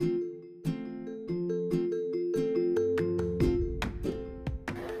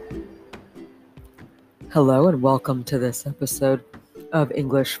Hello and welcome to this episode of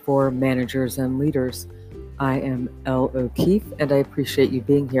English for Managers and Leaders. I am Elle O'Keefe and I appreciate you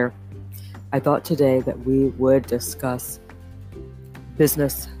being here. I thought today that we would discuss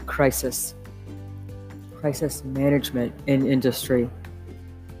business crisis management in industry.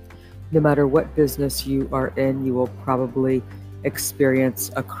 No matter what business you are in, you will probably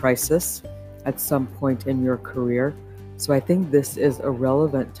experience a crisis at some point in your career. So I think this is a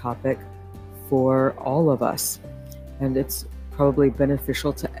relevant topic for all of us, and it's probably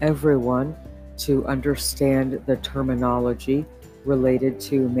beneficial to everyone to understand the terminology related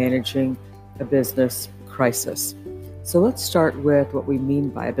to managing a business crisis. So let's start with what we mean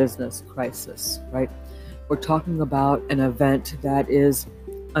by a business crisis, right? We're talking about an event that is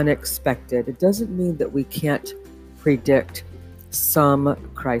unexpected. It doesn't mean that we can't predict some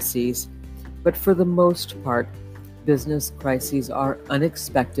crises, but for the most part, business crises are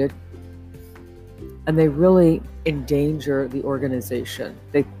unexpected and they really endanger the organization.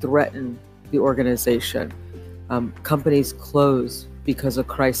 They threaten the organization. Companies close because a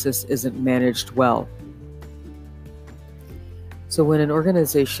crisis isn't managed well. So when an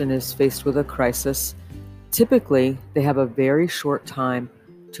organization is faced with a crisis, typically they have a very short time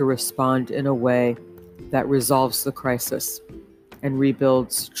to respond in a way that resolves the crisis and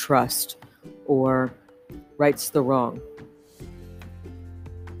rebuilds trust or rights the wrong.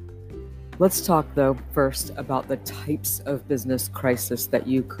 Let's talk, though, first about the types of business crisis that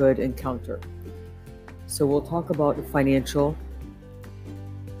you could encounter. So we'll talk about financial,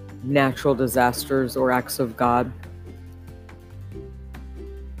 natural disasters or acts of God,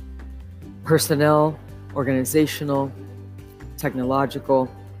 personnel, organizational, technological,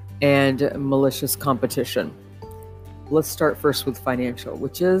 and malicious competition. Let's start first with financial,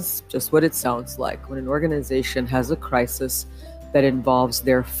 which is just what it sounds like when an organization has a crisis that involves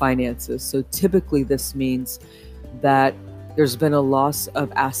their finances. So typically this means that there's been a loss of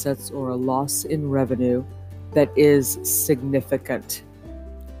assets or a loss in revenue that is significant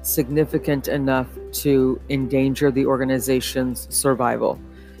enough to endanger the organization's survival,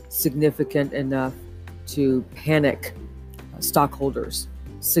 significant enough to panic stockholders,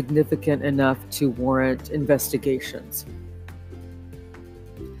 significant enough to warrant investigations.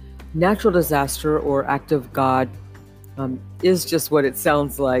 Natural disaster or act of God is just what it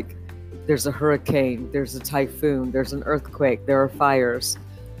sounds like. There's a hurricane, there's a typhoon, there's an earthquake, there are fires,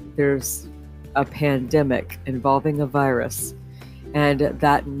 there's a pandemic involving a virus. And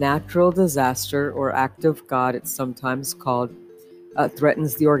that natural disaster or act of God, it's sometimes called,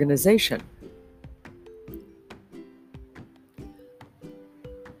 threatens the organization.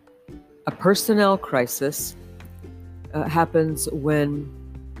 A personnel crisis happens when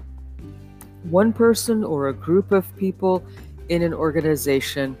one person or a group of people in an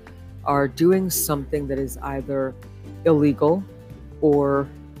organization are doing something that is either illegal or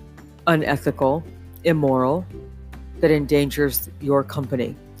unethical, immoral, that endangers your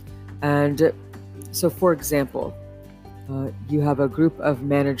company. And so, for example, you have a group of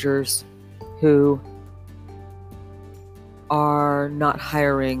managers who are not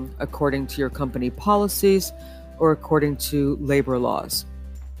hiring according to your company policies or according to labor laws.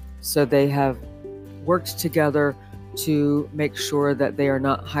 So they have worked together to make sure that they are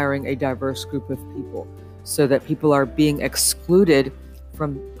not hiring a diverse group of people, so that people are being excluded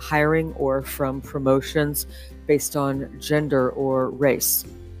from hiring or from promotions based on gender or race,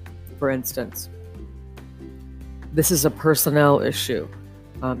 for instance. This is a personnel issue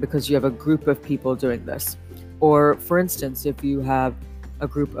because you have a group of people doing this. Or, for instance, if you have a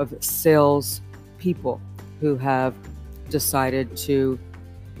group of sales people who have decided to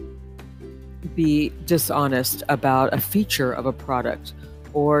be dishonest about a feature of a product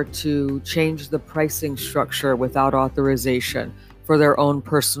or to change the pricing structure without authorization for their own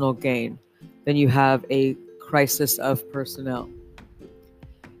personal gain, then you have a crisis of personnel.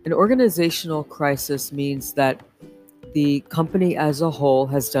 An organizational crisis means that the company as a whole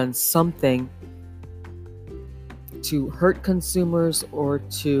has done something to hurt consumers or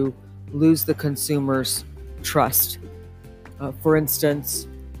to lose the consumer's trust. For instance,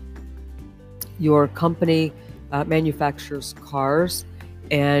 your company manufactures cars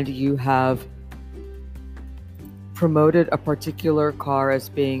and you have promoted a particular car as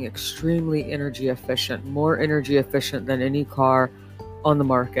being extremely energy efficient, more energy efficient than any car on the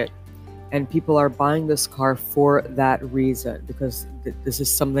market. And people are buying this car for that reason because this is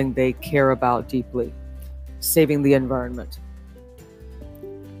something they care about deeply, saving the environment.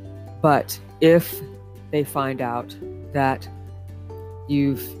 But if they find out that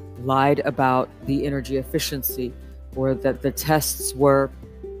you've lied about the energy efficiency or that the tests were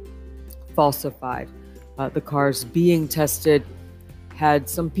falsified The cars being tested had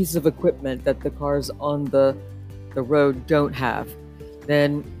some piece of equipment that the cars on the road don't have,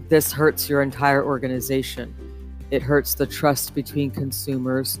 then this hurts your entire organization. It hurts the trust between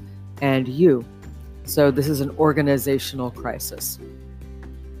consumers and you. So this is an organizational crisis.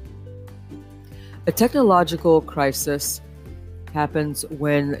 A technological crisis happens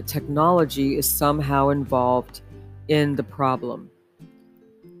when technology is somehow involved in the problem.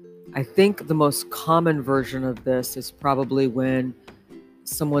 I think the most common version of this is probably when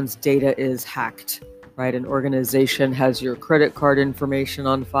someone's data is hacked, right? An organization has your credit card information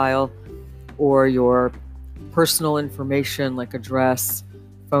on file or your personal information like address,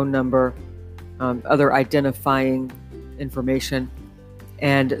 phone number, other identifying information,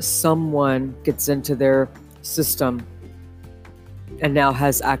 and someone gets into their system and now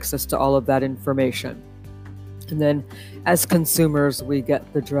has access to all of that information. And then as consumers, we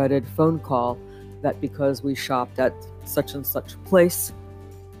get the dreaded phone call that because we shopped at such and such place,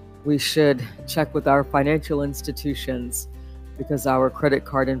 we should check with our financial institutions because our credit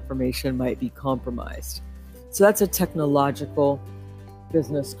card information might be compromised. So that's a technological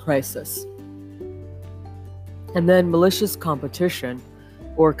business crisis. And then malicious competition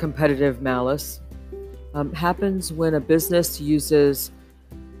or competitive malice happens when a business uses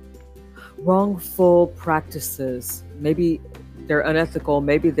wrongful practices. Maybe they're unethical,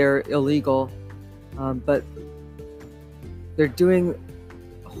 maybe they're illegal, but they're doing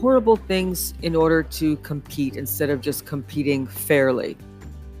horrible things in order to compete instead of just competing fairly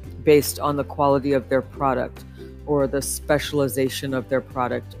based on the quality of their product or the specialization of their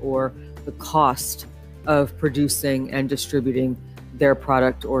product or the cost of producing and distributing their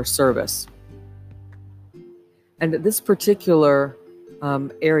product or service. And this particular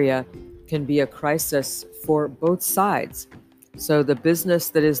area can be a crisis for both sides. So the business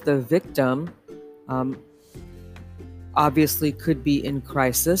that is the victim obviously could be in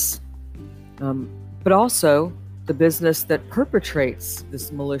crisis, but also the business that perpetrates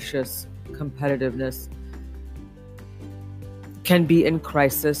this malicious competitiveness can be in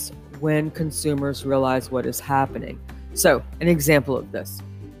crisis when consumers realize what is happening. So, an example of this.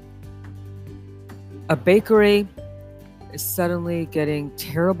 A bakery is suddenly getting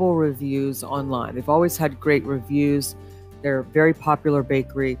terrible reviews online. They've always had great reviews. They're a very popular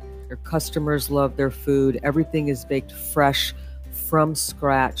bakery. Their customers love their food. Everything is baked fresh from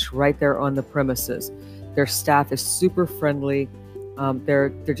scratch right there on the premises. Their staff is super friendly. They're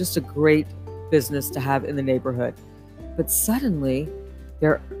just a great business to have in the neighborhood. But suddenly,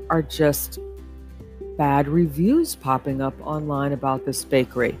 there are just bad reviews popping up online about this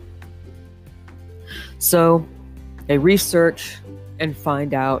bakery. So they research and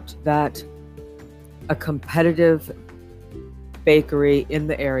find out that a competitive bakery in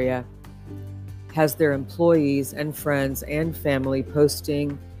the area has their employees and friends and family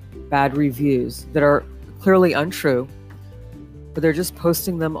posting bad reviews that are clearly untrue, but they're just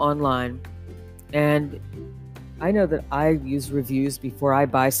posting them online. And I know that I use reviews before I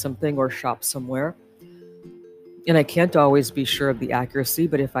buy something or shop somewhere. And I can't always be sure of the accuracy,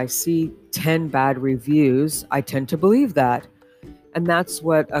 but if I see 10 bad reviews, I tend to believe that. And that's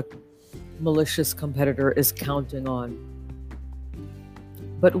what a malicious competitor is counting on.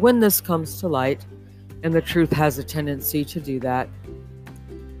 But when this comes to light, and the truth has a tendency to do that,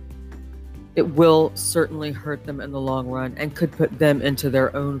 it will certainly hurt them in the long run and could put them into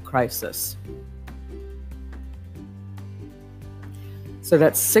their own crisis. So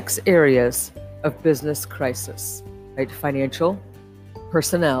that's 6 areas of business crisis, right? Financial,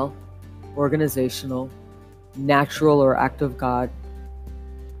 personnel, organizational, natural or act of God,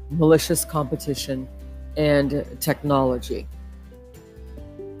 malicious competition, and technology.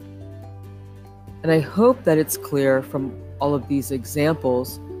 And I hope that it's clear from all of these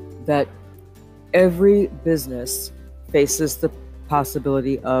examples that every business faces the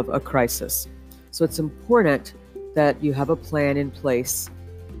possibility of a crisis. So it's important that you have a plan in place,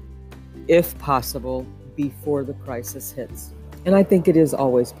 if possible, before the crisis hits. And I think it is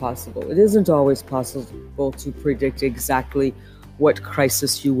always possible. It isn't always possible to predict exactly what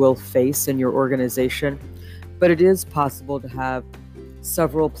crisis you will face in your organization, but it is possible to have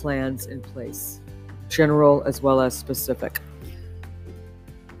several plans in place, general as well as specific.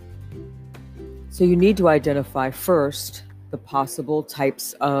 So you need to identify first the possible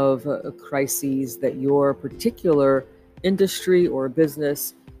types of crises that your particular industry or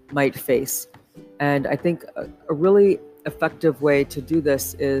business might face. And I think a really effective way to do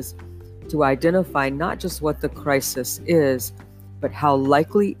this is to identify not just what the crisis is, but how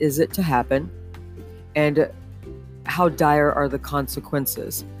likely is it to happen and how dire are the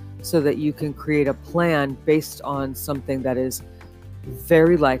consequences. so that you can create a plan based on something that is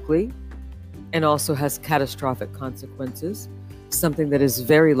very likely and also has catastrophic consequences, something that is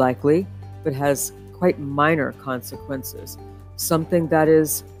very likely but has quite minor consequences, something that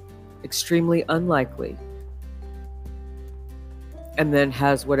is extremely unlikely and then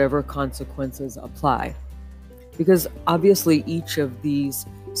has whatever consequences apply. Because obviously each of these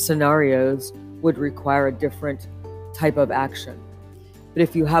scenarios would require a different type of action. But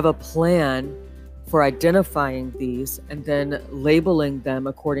if you have a plan for identifying these and then labeling them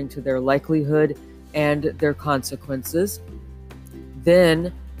according to their likelihood and their consequences,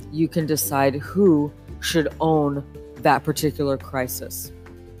 then you can decide who should own that particular crisis.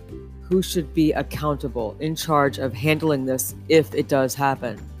 Who should be accountable, in charge of handling this if it does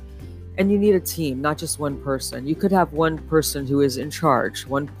happen. And you need a team, not just one person. You could have one person who is in charge,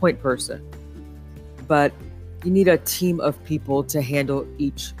 one point person, but you need a team of people to handle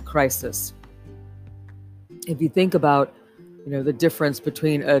each crisis. If you think about, the difference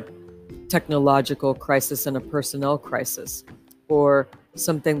between a technological crisis and a personnel crisis, or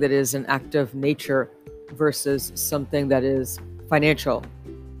something that is an act of nature versus something that is financial.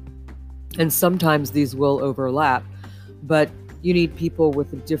 And sometimes these will overlap, but you need people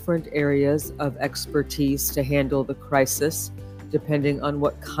with different areas of expertise to handle the crisis, depending on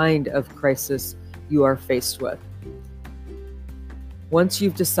what kind of crisis you are faced with. Once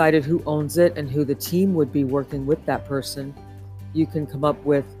you've decided who owns it and who the team would be working with that person, you can come up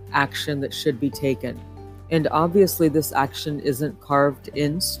with action that should be taken. And obviously this action isn't carved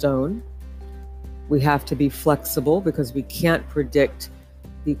in stone. We have to be flexible because we can't predict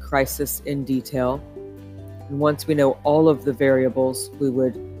the crisis in detail. And once we know all of the variables, we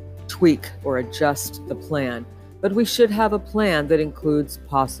would tweak or adjust the plan. But we should have a plan that includes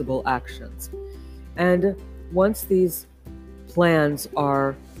possible actions. And once these plans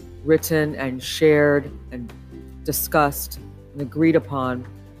are written and shared and discussed and agreed upon,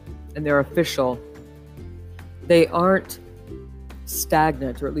 and they're official, they aren't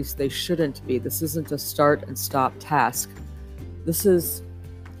stagnant, or at least they shouldn't be. This isn't a start and stop task. This is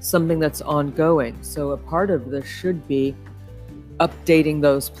something that's ongoing. So a part of this should be updating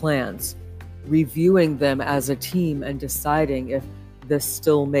those plans, reviewing them as a team and deciding if this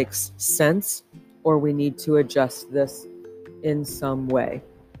still makes sense or we need to adjust this in some way.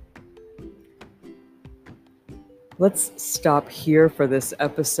 Let's stop here for this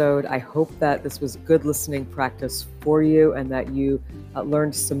episode. I hope that this was good listening practice for you and that you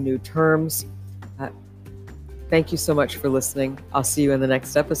learned some new terms. Thank you so much for listening. I'll see you in the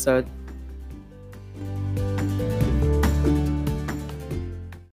next episode.